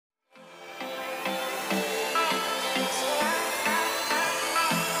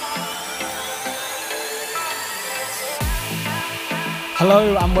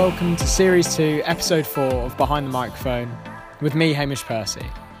Hello and welcome to Series 2, Episode 4 of Behind the Microphone, with me, Hamish Percy.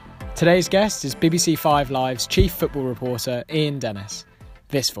 Today's guest is BBC 5 Live's chief football reporter, Ian Dennis.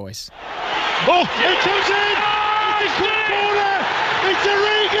 This voice. Oh, it comes in! It's a corner! It's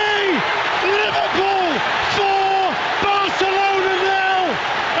Origi! Liverpool 4, Barcelona now!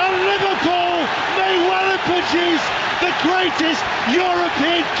 And Liverpool may well have produced the greatest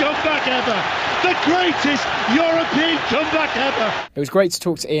European comeback ever! The greatest European comeback ever! It was great to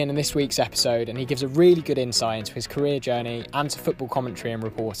talk to Ian in this week's episode, and he gives a really good insight into his career journey and to football commentary and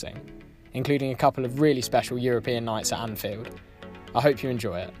reporting, including a couple of really special European nights at Anfield. I hope you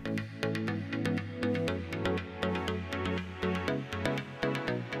enjoy it.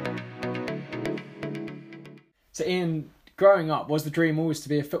 So Ian, growing up, was the dream always to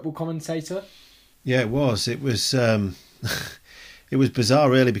be a football commentator? Yeah, it was. It was it was bizarre,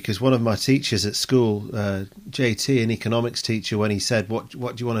 really, because one of my teachers at school, JT, an economics teacher, when he said, "What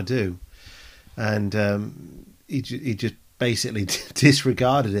do you want to do?" and he just basically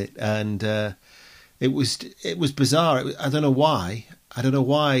disregarded it, and it was bizarre. I don't know why. I don't know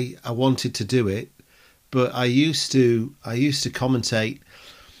why I wanted to do it, but I used to commentate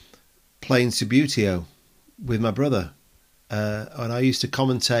playing Subbuteo with my brother, and I used to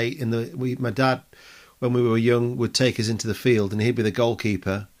commentate my dad, when we were young, would take us into the field, and he'd be the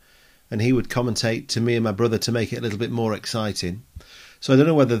goalkeeper, and he would commentate to me and my brother to make it a little bit more exciting. So I don't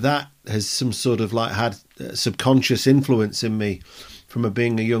know whether that has some sort of had subconscious influence in me from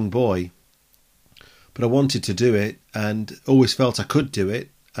being a young boy, but I wanted to do it and always felt I could do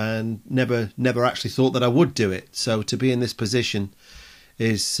it, and never actually thought that I would do it. So to be in this position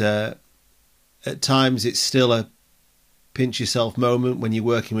is, at times, it's still a pinch yourself moment when you're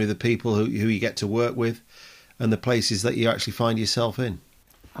working with the people who you get to work with and the places that you actually find yourself in.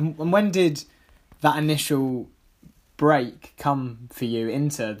 And when did that initial break come for you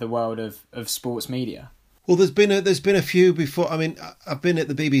into the world of sports media? Well, there's been a few before. I mean, I've been at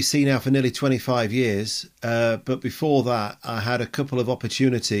the BBC now for nearly 25 years, but before that I had a couple of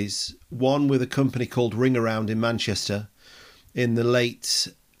opportunities, one with a company called Ring Around in Manchester in the late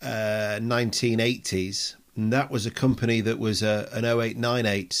 1980s. And that was a company that was an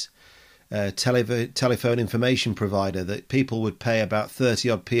 0898 telephone information provider that people would pay about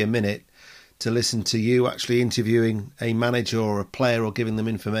 30-odd-p a minute to listen to you actually interviewing a manager or a player or giving them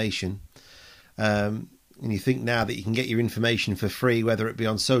information. And you think now that you can get your information for free, whether it be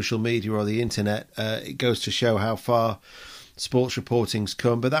on social media or the internet, it goes to show how far sports reporting's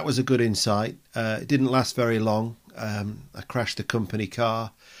come. But that was a good insight. It didn't last very long. I crashed the company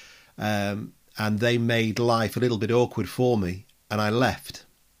car. And they made life a little bit awkward for me, and I left.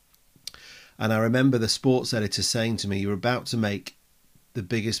 And I remember the sports editor saying to me, "You're about to make the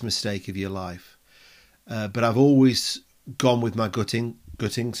biggest mistake of your life." But I've always gone with my gut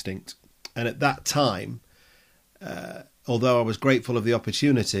instinct. And at that time, although I was grateful of the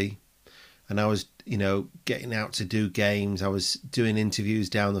opportunity, and I was, getting out to do games, I was doing interviews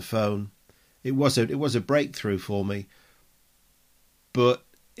down the phone, it was a breakthrough for me. But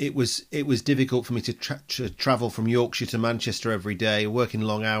it was difficult for me to travel from Yorkshire to Manchester every day, working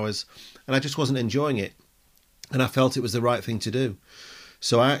long hours, and I just wasn't enjoying it. And I felt it was the right thing to do.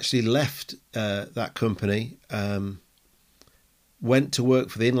 So I actually left that company, went to work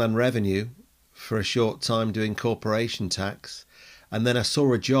for the Inland Revenue for a short time doing corporation tax, and then I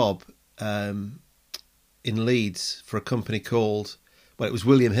saw a job in Leeds for a company called, it was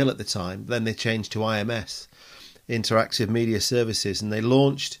William Hill at the time, then they changed to IMS, Interactive Media Services, and they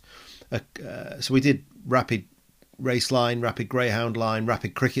launched so we did Rapid Race Line, Rapid Greyhound Line,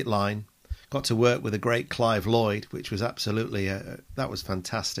 Rapid Cricket Line. Got to work with a great Clive Lloyd, which was absolutely that was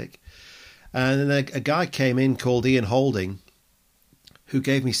fantastic. And then a guy came in called Ian Holding, who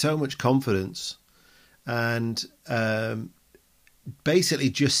gave me so much confidence, and basically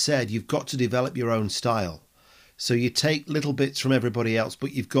just said, "You've got to develop your own style. So you take little bits from everybody else,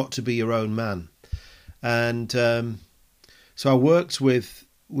 but you've got to be your own man." And so I worked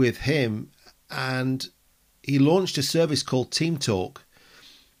with him, and he launched a service called Team Talk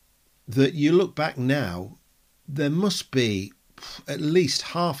that, you look back now, there must be at least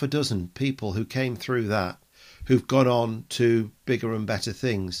half a dozen people who came through that who've gone on to bigger and better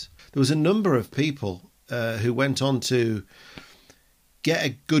things. There was a number of people who went on to get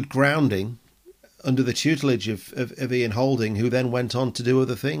a good grounding under the tutelage of Ian Holding, who then went on to do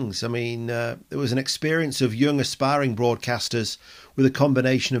other things. I mean, there was an experience of young aspiring broadcasters with a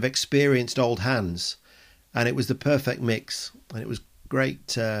combination of experienced old hands, and it was the perfect mix. And it was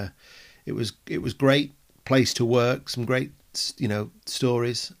great. It was great place to work. Some great,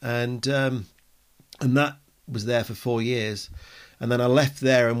 stories, and that was there for 4 years. And then I left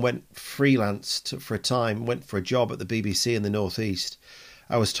there and went freelance for a time, went for a job at the BBC in the North East.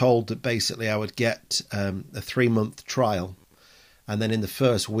 I was told that basically I would get a 3-month trial. And then in the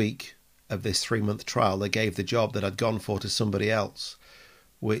first week of this 3-month trial, they gave the job that I'd gone for to somebody else,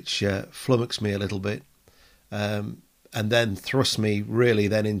 which flummoxed me a little bit. And then thrust me really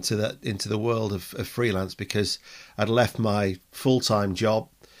then into the world of freelance, because I'd left my full-time job.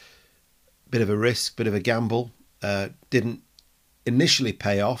 Bit of a risk, bit of a gamble. Didn't initially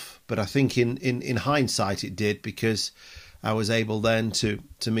pay off, but I think in hindsight it did, because I was able then to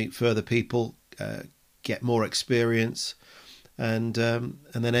meet further people, get more experience, and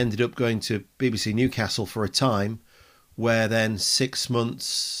then ended up going to BBC Newcastle for a time, where then 6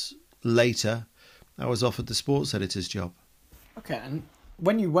 months later I was offered the sports editor's job. Okay, and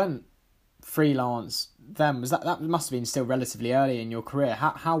when you went freelance then, that must have been still relatively early in your career.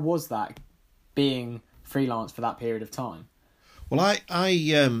 How was that, being freelance for that period of time? Well,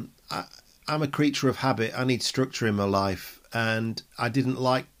 I'm a creature of habit. I need structure in my life, and I didn't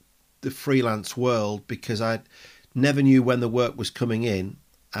like the freelance world because I never knew when the work was coming in,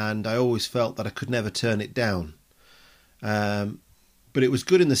 and I always felt that I could never turn it down. But it was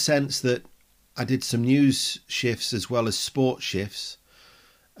good in the sense that I did some news shifts as well as sport shifts,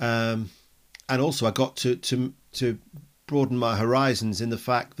 and also I got to broaden my horizons in the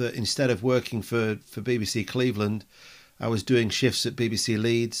fact that instead of working for BBC Cleveland, I was doing shifts at BBC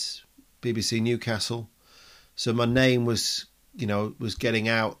Leeds, BBC Newcastle. So my name was getting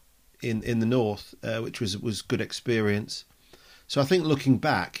out in the north, which was good experience. So I think looking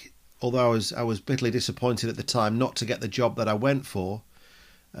back, although I was bitterly disappointed at the time not to get the job that I went for,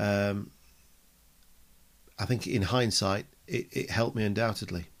 I think in hindsight it helped me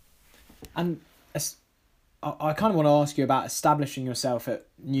undoubtedly. And I kind of want to ask you about establishing yourself at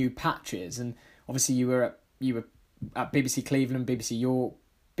new patches, and obviously you were at BBC Cleveland, BBC York,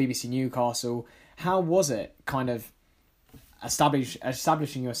 BBC Newcastle. How was it kind of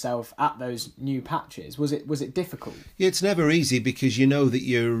establishing yourself at those new patches? Was it difficult? Yeah, it's never easy, because you know that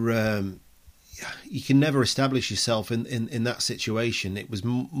you can never establish yourself in that situation. It was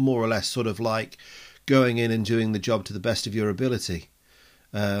more or less sort of like going in and doing the job to the best of your ability.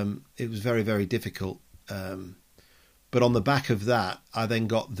 It was very, very difficult. But on the back of that, I then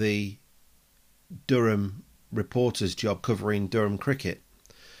got the Durham reporter's job covering Durham cricket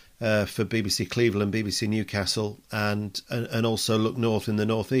for BBC Cleveland, BBC Newcastle, and also Look North in the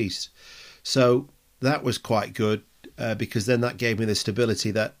North East. So that was quite good, because then that gave me the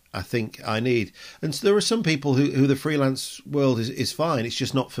stability that I think I need. And so there are some people who the freelance world is fine. It's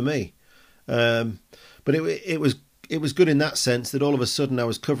just not for me. But it was good in that sense that all of a sudden I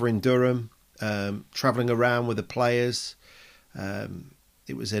was covering Durham, travelling around with the players.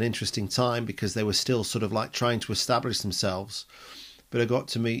 It was an interesting time because they were still sort of like trying to establish themselves. But I got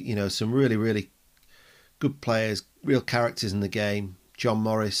to meet, some really, really good players, real characters in the game. John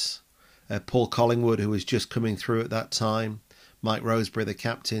Morris, Paul Collingwood, who was just coming through at that time, Mike Roseberry, the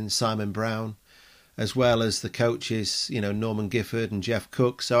captain, Simon Brown, as well as the coaches, Norman Gifford and Jeff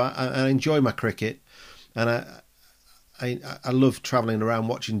Cook. So I enjoy my cricket, and I love travelling around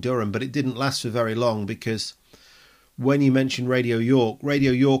watching Durham, but it didn't last for very long, because when you mentioned Radio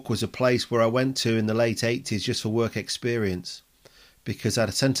York was a place where I went to in the late 80s just for work experience, because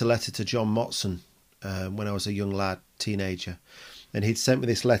I'd sent a letter to John Motson when I was a young lad, teenager, and he'd sent me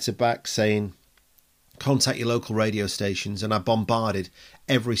this letter back saying, contact your local radio stations, and I bombarded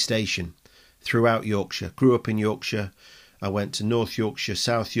every station throughout Yorkshire. Grew up in Yorkshire. I went to North Yorkshire,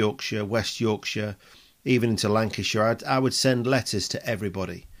 South Yorkshire, West Yorkshire, even into Lancashire. I would send letters to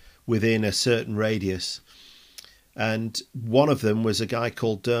everybody within a certain radius. And one of them was a guy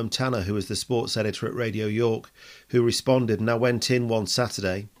called Derm Tanner, who was the sports editor at Radio York, who responded. And I went in one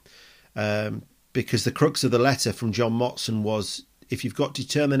Saturday because the crux of the letter from John Motson was, if you've got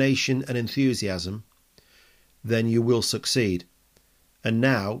determination and enthusiasm, then you will succeed. And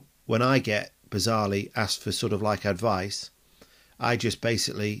now, when I get, bizarrely, asked for sort of like advice, I just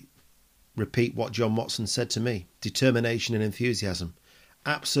basically repeat what John Motson said to me. Determination and enthusiasm.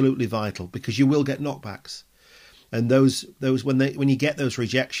 Absolutely vital, because you will get knockbacks. And those when you get those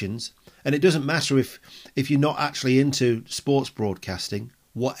rejections, and it doesn't matter if you're not actually into sports broadcasting,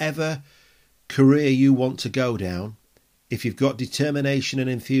 whatever career you want to go down, if you've got determination and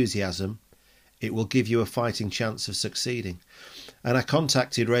enthusiasm, it will give you a fighting chance of succeeding. And I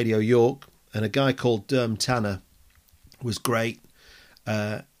contacted Radio York, and a guy called Derm Tanner was great.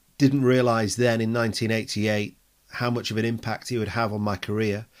 Didn't realise then in 1988 how much of an impact he would have on my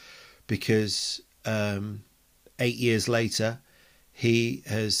career, because 8 years later, he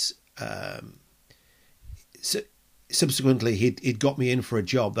has subsequently he'd got me in for a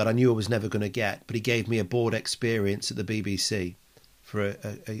job that I knew I was never going to get, but he gave me a board experience at the BBC for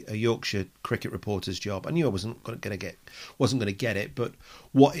a Yorkshire cricket reporter's job. I knew I wasn't going to get it, but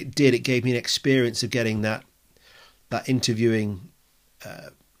what it did, it gave me an experience of getting that interviewing,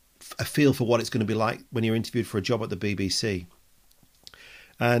 a feel for what it's going to be like when you're interviewed for a job at the BBC.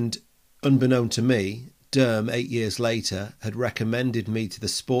 And unbeknown to me, Derm 8 years later had recommended me to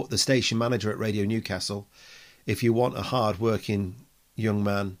the station manager at Radio Newcastle. If you want a hard-working young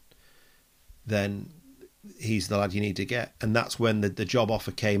man, then he's the lad you need to get. And that's when the job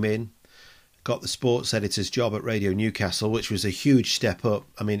offer came in. Got the sports editor's job at Radio Newcastle, which was a huge step up.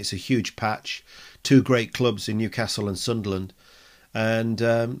 I mean, it's a huge patch. 2 great clubs in Newcastle and Sunderland. And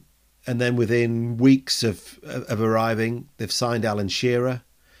then within weeks of arriving, they've signed Alan Shearer.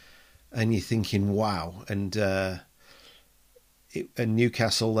 And you're thinking, wow. And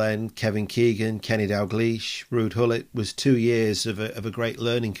Newcastle then, Kevin Keegan, Kenny Dalglish, Ruud Gullit, was 2 years of a great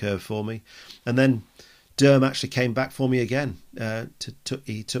learning curve for me. And then Derm actually came back for me again.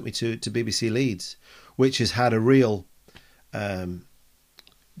 He took me to BBC Leeds, which has had a real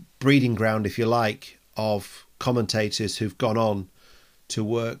breeding ground, if you like, of commentators who've gone on to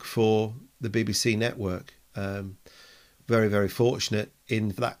work for the BBC network. Very, very fortunate in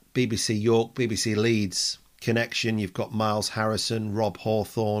that BBC York, BBC Leeds connection. You've got Miles Harrison, Rob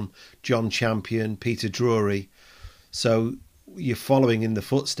Hawthorne, John Champion, Peter Drury. So you're following in the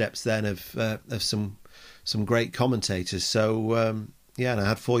footsteps then of some great commentators. So and I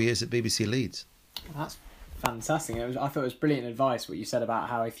had 4 years at BBC Leeds. That's fantastic. I thought it was brilliant advice what you said about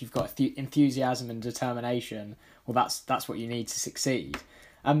how if you've got enthusiasm and determination, well, that's what you need to succeed.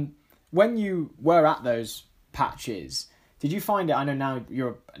 When you were at those patches, did you find it, I know now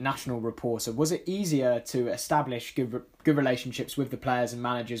you're a national reporter, was it easier to establish good relationships with the players and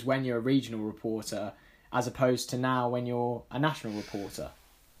managers when you're a regional reporter as opposed to now when you're a national reporter?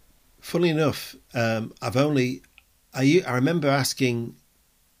 Funnily enough, I remember asking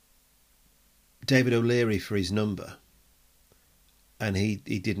David O'Leary for his number, and he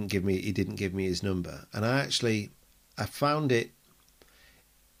didn't give me his number. And I found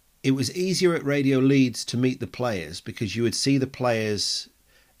it was easier at Radio Leeds to meet the players because you would see the players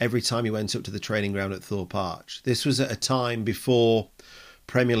every time you went up to the training ground at Thorpe Arch. This was at a time before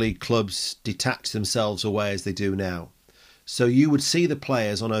Premier League clubs detached themselves away as they do now. So you would see the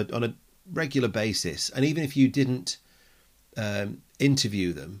players on a regular basis, and even if you didn't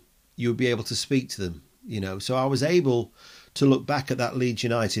interview them, you would be able to speak to them. So I was able to look back at that Leeds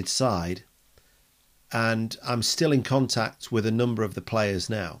United side, and I'm still in contact with a number of the players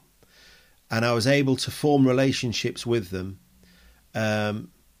now. And I was able to form relationships with them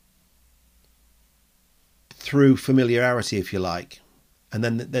through familiarity, if you like. And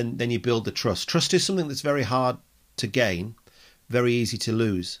then you build the trust. Trust is something that's very hard to gain, very easy to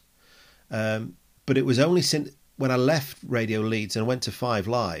lose. But it was only since when I left Radio Leeds and went to 5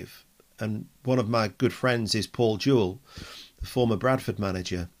 Live, and one of my good friends is Paul Jewell, the former Bradford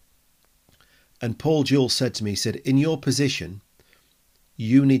manager. And Paul Jewell said to me, he said, in your position,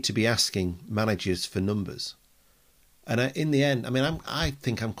 you need to be asking managers for numbers. And in the end, I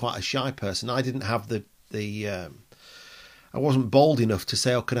think I'm quite a shy person. I didn't have I wasn't bold enough to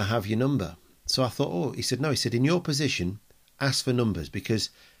say, oh, can I have your number? So I thought, he said, no, he said, in your position, ask for numbers because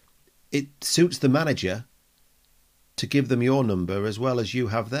it suits the manager to give them your number as well as you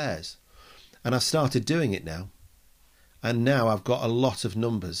have theirs. And I've started doing it now. And now I've got a lot of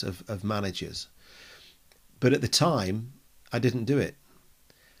numbers of managers. But at the time, I didn't do it.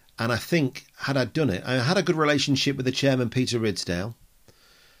 And I think, had I done it, I had a good relationship with the chairman, Peter Ridsdale,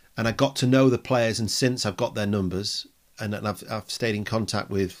 and I got to know the players, and since I've got their numbers, and I've stayed in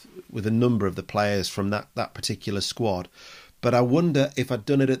contact with a number of the players from that particular squad. But I wonder if I'd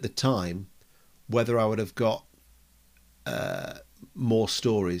done it at the time, whether I would have got more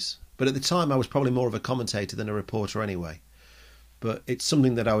stories. But at the time, I was probably more of a commentator than a reporter anyway. But it's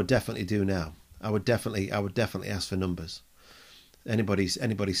something that I would definitely do now. I would definitely ask for numbers. Anybody's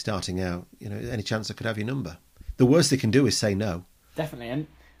starting out, any chance I could have your number? The worst they can do is say no. Definitely. And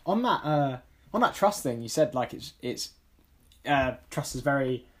on that trust thing, you said like it's trust is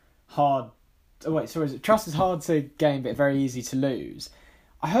very hard. Oh wait, sorry, trust is hard to gain, but very easy to lose.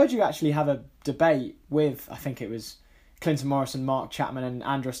 I heard you actually have a debate with, I think it was Clinton Morrison, Mark Chapman, and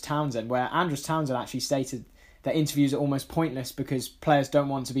Andros Townsend, where Andros Townsend actually stated that interviews are almost pointless because players don't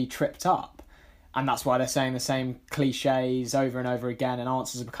want to be tripped up. And that's why they're saying the same cliches over and over again and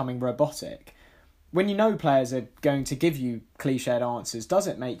answers are becoming robotic. When you know players are going to give you cliched answers, does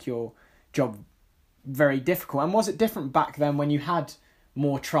it make your job very difficult? And was it different back then when you had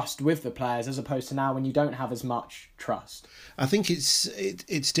more trust with the players as opposed to now when you don't have as much trust? I think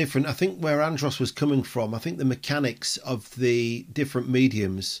it's different. I think where Andros was coming from, I think the mechanics of the different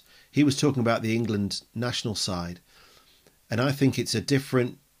mediums, he was talking about the England national side, and I think it's a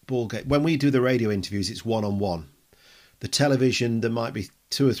different ball game. When we do the radio interviews, it's one-on-one. The television, there might be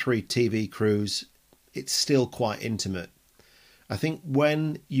 2 or 3 TV crews. It's still quite intimate. I think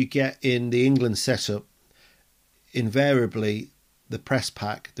when you get in the England setup, invariably the press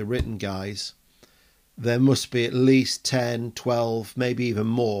pack, the written guys, there must be at least 10, 12, maybe even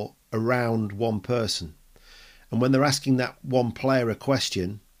more around one person. And when they're asking that one player a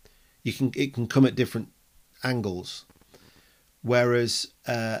question, it can come at different angles. Whereas,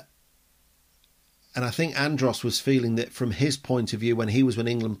 and I think Andros was feeling that from his point of view, when he was an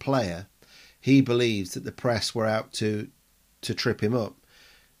England player, he believes that the press were out to trip him up.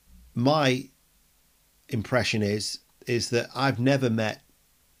 My impression is that I've never met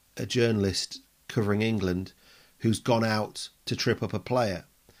a journalist covering England who's gone out to trip up a player.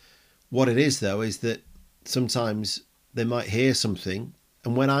 What it is, though, is that sometimes they might hear something,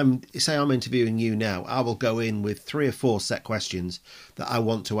 and when I'm interviewing you now, I will go in with 3 or 4 set questions that I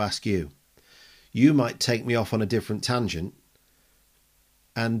want to ask you. You might take me off on a different tangent,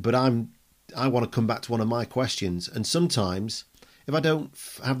 but I want to come back to one of my questions. And sometimes, if I don't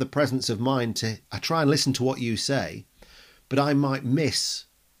have the presence of mind I try and listen to what you say, but I might miss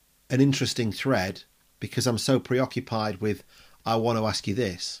an interesting thread because I'm so preoccupied with, I want to ask you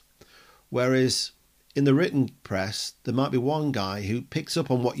this. Whereas in the written press, there might be one guy who picks up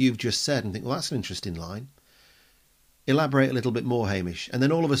on what you've just said and think, well, that's an interesting line. Elaborate a little bit more, Hamish. And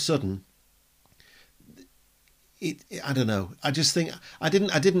then all of a sudden, I don't know. I just think I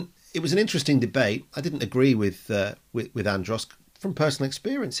didn't. It was an interesting debate. I didn't agree with Andros from personal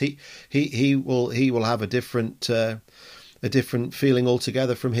experience. He will have a different feeling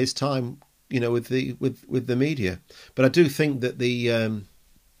altogether from his time, with the media. But I do think that the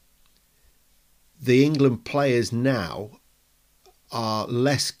England players now are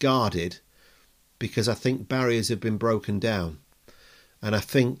less guarded because I think barriers have been broken down, and I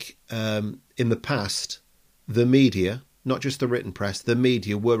think in the past, the media, not just the written press, the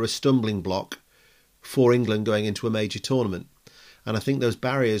media were a stumbling block for England going into a major tournament. And I think those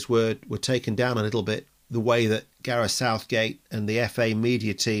barriers were taken down a little bit, the way that Gareth Southgate and the FA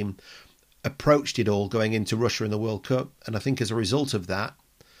media team approached it all going into Russia in the World Cup. And I think as a result of that,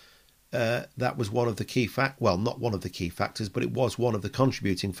 that was one of the key not one of the key factors, but it was one of the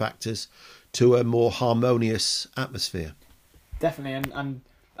contributing factors to a more harmonious atmosphere. Definitely, and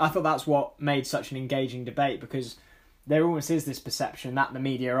I thought that's what made such an engaging debate, because there almost is this perception that the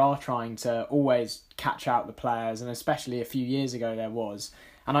media are trying to always catch out the players, and especially a few years ago there was.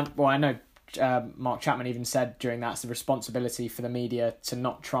 And I know Mark Chapman even said during that it's the responsibility for the media to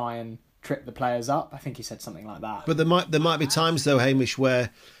not try and trip the players up. I think he said something like that. But there might be times though, Hamish, where,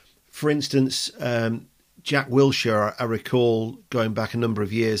 for instance, Jack Wilshere, I recall going back a number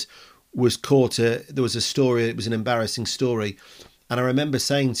of years, was caught. There was a story. It was an embarrassing story. And I remember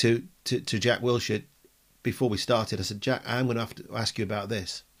saying to Jack Wilshere before we started, I said, Jack, I'm going to have to ask you about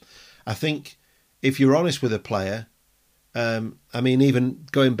this. I think if you're honest with a player, even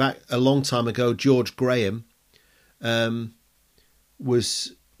going back a long time ago, George Graham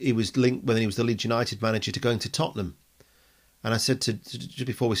was linked when he was the Leeds United manager to going to Tottenham. And I said just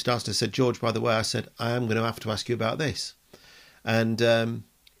before we started, I said, George, by the way, I said, I am going to have to ask you about this. And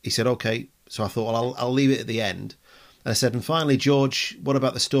he said, okay. So I thought, well, I'll leave it at the end. And I said, and finally, George, what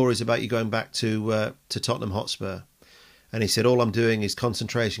about the stories about you going back to Tottenham Hotspur? And he said, all I'm doing is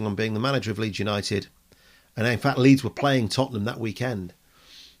concentrating on being the manager of Leeds United. And in fact, Leeds were playing Tottenham that weekend.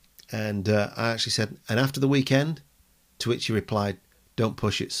 And I actually said, and after the weekend? To which he replied, don't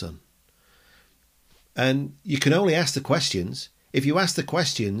push it, son. And you can only ask the questions. If you ask the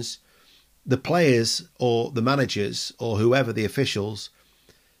questions, the players or the managers or whoever, the officials,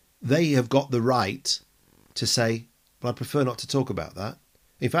 they have got the right to say, but I prefer not to talk about that.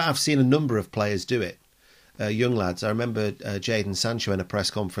 In fact, I've seen a number of players do it, young lads. I remember Jadon Sancho in a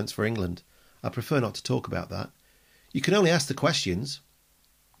press conference for England. I prefer not to talk about that. You can only ask the questions,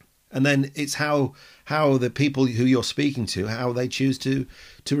 and then it's how the people who you're speaking to, how they choose to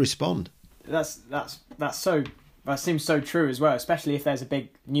respond. That seems so true as well, especially if there's a big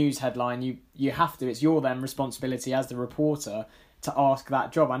news headline. You have to. It's your then responsibility as the reporter to ask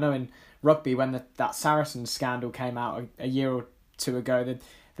that job. I know in rugby, when that Saracens scandal came out a year or two ago,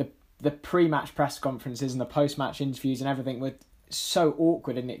 the pre-match press conferences and the post-match interviews and everything were so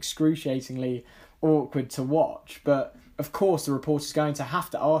awkward and excruciatingly awkward to watch. But of course the reporter's going to have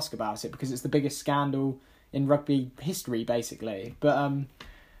to ask about it because it's the biggest scandal in rugby history, basically. But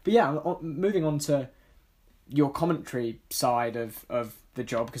yeah, moving on to your commentary side of the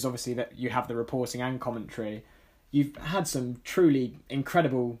job, because obviously that you have the reporting and commentary. You've had some truly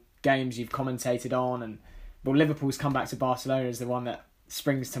incredible games you've commentated on, and well, Liverpool's come back to Barcelona is the one that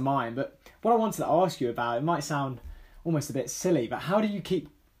springs to mind. But what I wanted to ask you about, it might sound almost a bit silly, but how do you keep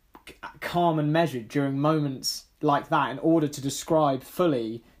calm and measured during moments like that in order to describe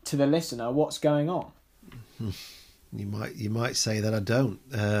fully to the listener what's going on? You might say that I don't.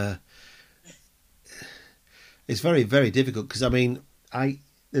 It's very, very difficult because, I mean,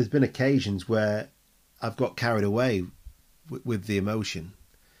 there's been occasions where I've got carried away with the emotion.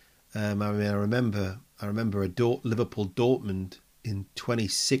 I remember Liverpool Dortmund in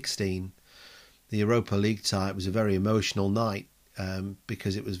 2016, the Europa League tie. It was a very emotional night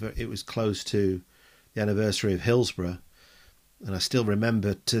because it was close to the anniversary of Hillsborough, and I still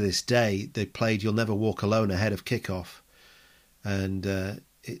remember to this day they played "You'll Never Walk Alone" ahead of kickoff, and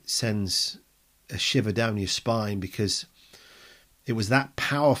it sends a shiver down your spine because it was that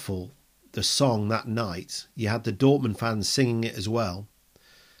powerful, the song that night. You had the Dortmund fans singing it as well.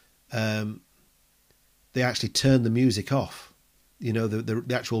 They actually turned the music off, the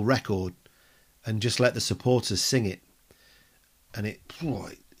actual record, and just let the supporters sing it. And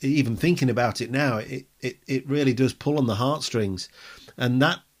even thinking about it now, it really does pull on the heartstrings. And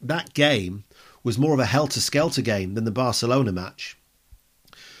that game was more of a helter-skelter game than the Barcelona match,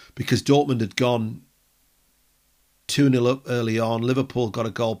 because Dortmund had gone 2-0 up early on. Liverpool got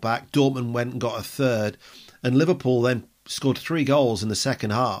a goal back. Dortmund went and got a third. And Liverpool then scored 3 goals in the second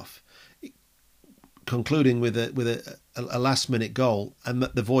half, concluding with a last-minute goal, and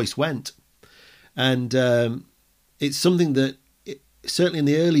the voice went. And it's something that, certainly in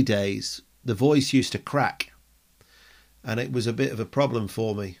the early days, the voice used to crack. And it was a bit of a problem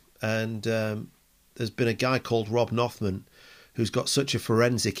for me. And there's been a guy called Rob Nothman who's got such a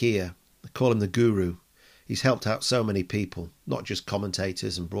forensic ear. I call him the guru. He's helped out so many people, not just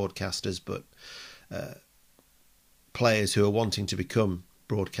commentators and broadcasters, but players who are wanting to become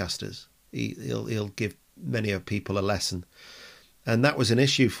broadcasters. He'll give many people a lesson. And that was an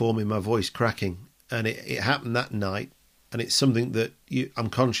issue for me, my voice cracking. And it happened that night. And it's something that I'm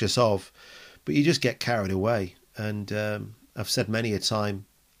conscious of, but you just get carried away. And I've said many a time,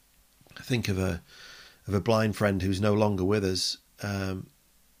 I think of a blind friend who's no longer with us, and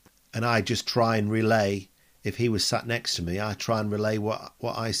I just try and relay. If he was sat next to me, I try and relay what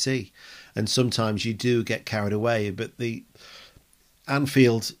I see. And sometimes you do get carried away. But the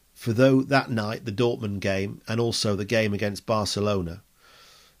Anfield, that night, the Dortmund game, and also the game against Barcelona,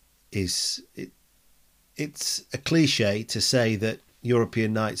 it's a cliche to say that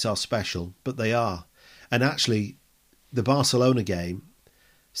European nights are special, but they are. And actually, the Barcelona game,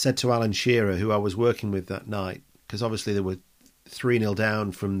 said to Alan Shearer, who I was working with that night, because obviously they were 3-0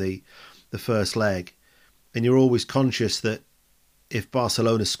 down from the first leg, and you're always conscious that if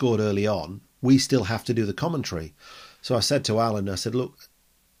Barcelona scored early on, we still have to do the commentary. So I said to Alan, I said, look,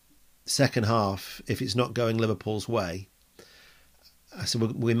 second half, if it's not going Liverpool's way, I said,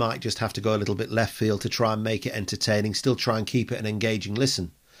 we might just have to go a little bit left field to try and make it entertaining, still try and keep it an engaging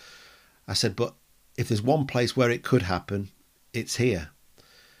listen. I said, but if there's one place where it could happen, it's here.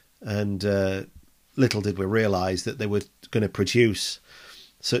 And little did we realise that they were going to produce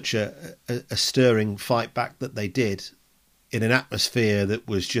such a stirring fight back that they did, in an atmosphere that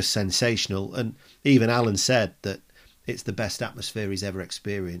was just sensational. And even Alan said that it's the best atmosphere he's ever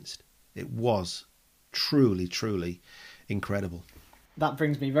experienced. It was truly, truly incredible. That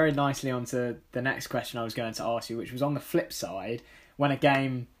brings me very nicely onto the next question I was going to ask you, which was on the flip side, when a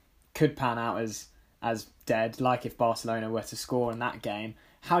game could pan out as dead, like if Barcelona were to score in that game,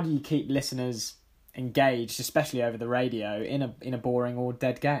 how do you keep listeners engaged, especially over the radio, in a boring or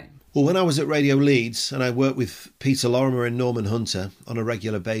dead game? Well, when I was at Radio Leeds and I worked with Peter Lorimer and Norman Hunter on a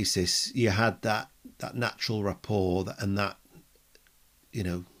regular basis, you had that natural rapport and that,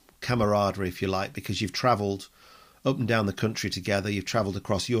 camaraderie, if you like, because you've travelled up and down the country together, you've travelled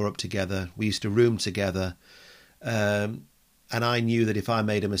across Europe together, we used to room together, and I knew that if I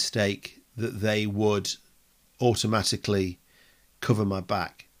made a mistake, that they would automatically cover my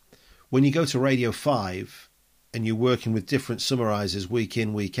back. When you go to Radio 5 and you're working with different summarisers week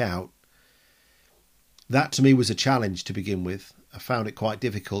in, week out, that to me was a challenge to begin with. I found it quite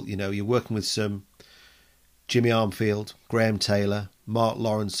difficult. You're working with some Jimmy Armfield, Graham Taylor, Mark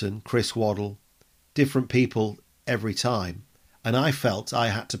Lawrenson, Chris Waddle, different people every time. And I felt I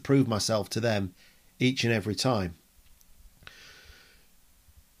had to prove myself to them each and every time.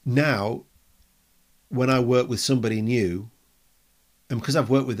 Now, when I work with somebody new, and because I've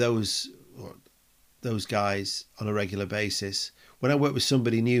worked with those those guys on a regular basis. When I work with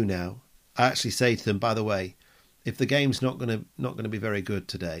somebody new now, I actually say to them, by the way, if the game's not going to be very good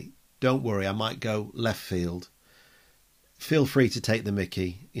today, don't worry, I might go left field. Feel free to take the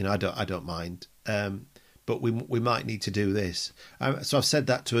mickey. I don't mind. But we might need to do this. So I've said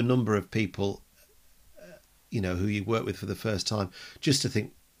that to a number of people, who you work with for the first time, just to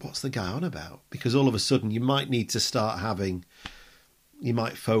think, what's the guy on about? Because all of a sudden you might need to start you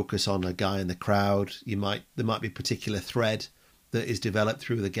might focus on a guy in the crowd. There might be a particular thread that is developed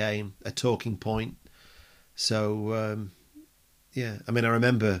through the game, a talking point. So, I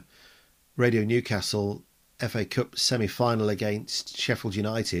remember Radio Newcastle FA Cup semi-final against Sheffield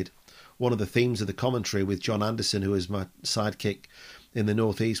United. One of the themes of the commentary with John Anderson, who was my sidekick in the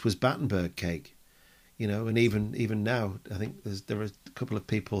North East, was Battenberg cake. And even now, I think there are a couple of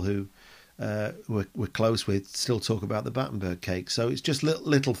people who we're close with still talk about the Battenberg cake. So it's just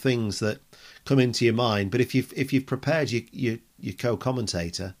little things that come into your mind. But if you've prepared your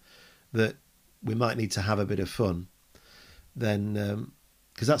co-commentator that we might need to have a bit of fun, then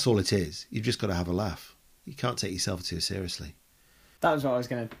because that's all it is. You've just got to have a laugh. You can't take yourself too seriously. That was what I was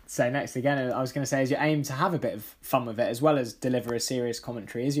going to say next. Again, I was going to say, is your aim to have a bit of fun with it as well as deliver a serious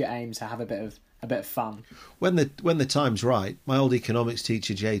commentary? Is your aim to have a bit of fun? When the time's right, my old economics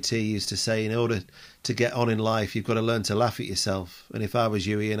teacher JT used to say, in order to get on in life, you've got to learn to laugh at yourself. And if I was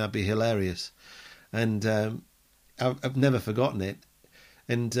you, Ian, I'd be hilarious. And I've never forgotten it.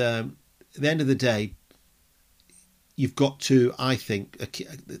 And at the end of the day, you've got to, I think,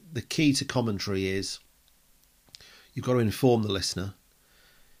 the key to commentary is you've got to inform the listener,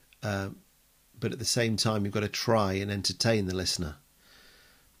 but at the same time, you've got to try and entertain the listener.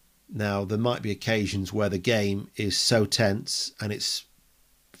 Now, there might be occasions where the game is so tense and it's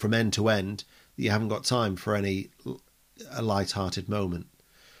from end to end that you haven't got time for a light-hearted moment.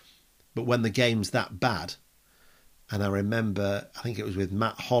 But when the game's that bad, and I remember, I think it was with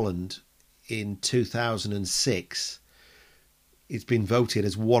Matt Holland in 2006, it's been voted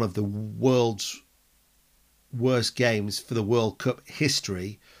as one of the world's worst games for the World Cup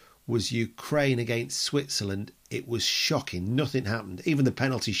history, was Ukraine against Switzerland. It was shocking. Nothing happened. Even the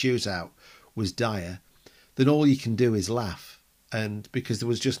penalty shootout was dire. Then all you can do is laugh, and because there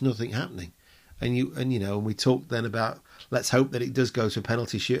was just nothing happening. And we talked then about, let's hope that it does go to a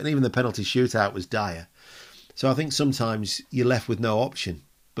penalty shoot, and even the penalty shootout was dire. So I think sometimes you're left with no option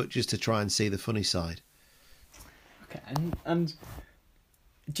but just to try and see the funny side. Okay, and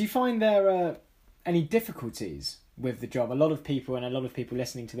do you find there are any difficulties with the job? A lot of people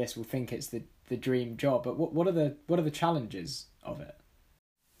listening to this will think it's the dream job, but what are the challenges of it?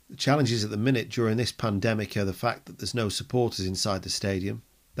 The challenges at the minute during this pandemic are the fact that there's no supporters inside the stadium.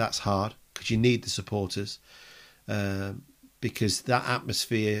 That's hard because you need the supporters, because that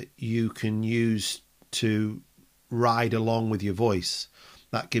atmosphere you can use to ride along with your voice.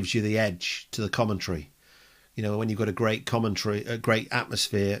 That gives you the edge to the commentary. When you've got a great commentary, a great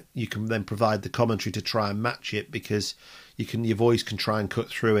atmosphere, you can then provide the commentary to try and match it, because your voice can try and cut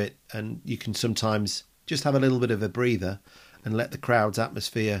through it, and you can sometimes just have a little bit of a breather and let the crowd's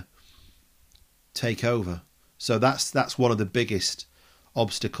atmosphere take over. So that's one of the biggest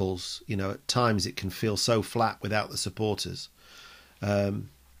obstacles. At times it can feel so flat without the supporters.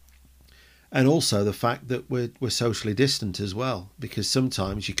 And also the fact that we're socially distant as well, because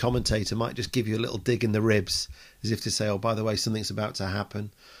sometimes your commentator might just give you a little dig in the ribs as if to say, oh, by the way, something's about to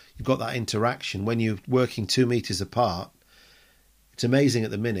happen. You've got that interaction. When you're working 2 meters apart, it's amazing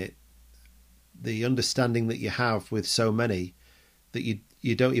at the minute, the understanding that you have with so many, that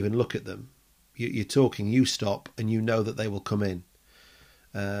you don't even look at them. You're talking, you stop, and you know that they will come in.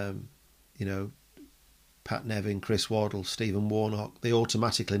 Pat Nevin, Chris Waddle, Stephen Warnock, they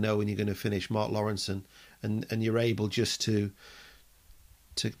automatically know when you're going to finish. Mark Lawrenson, and you're able just to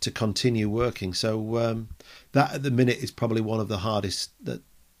continue working. So that at the minute is probably one of the hardest, the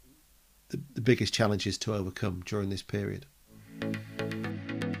biggest challenges to overcome during this period.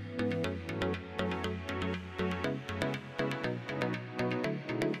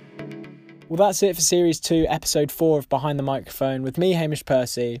 Well, that's it for Series 2, Episode 4 of Behind the Microphone with me, Hamish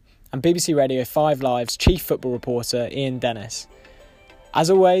Percy, and BBC Radio 5 Live's chief football reporter, Ian Dennis. As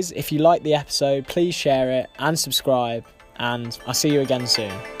always, if you like the episode, please share it and subscribe, and I'll see you again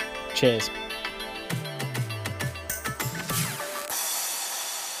soon. Cheers.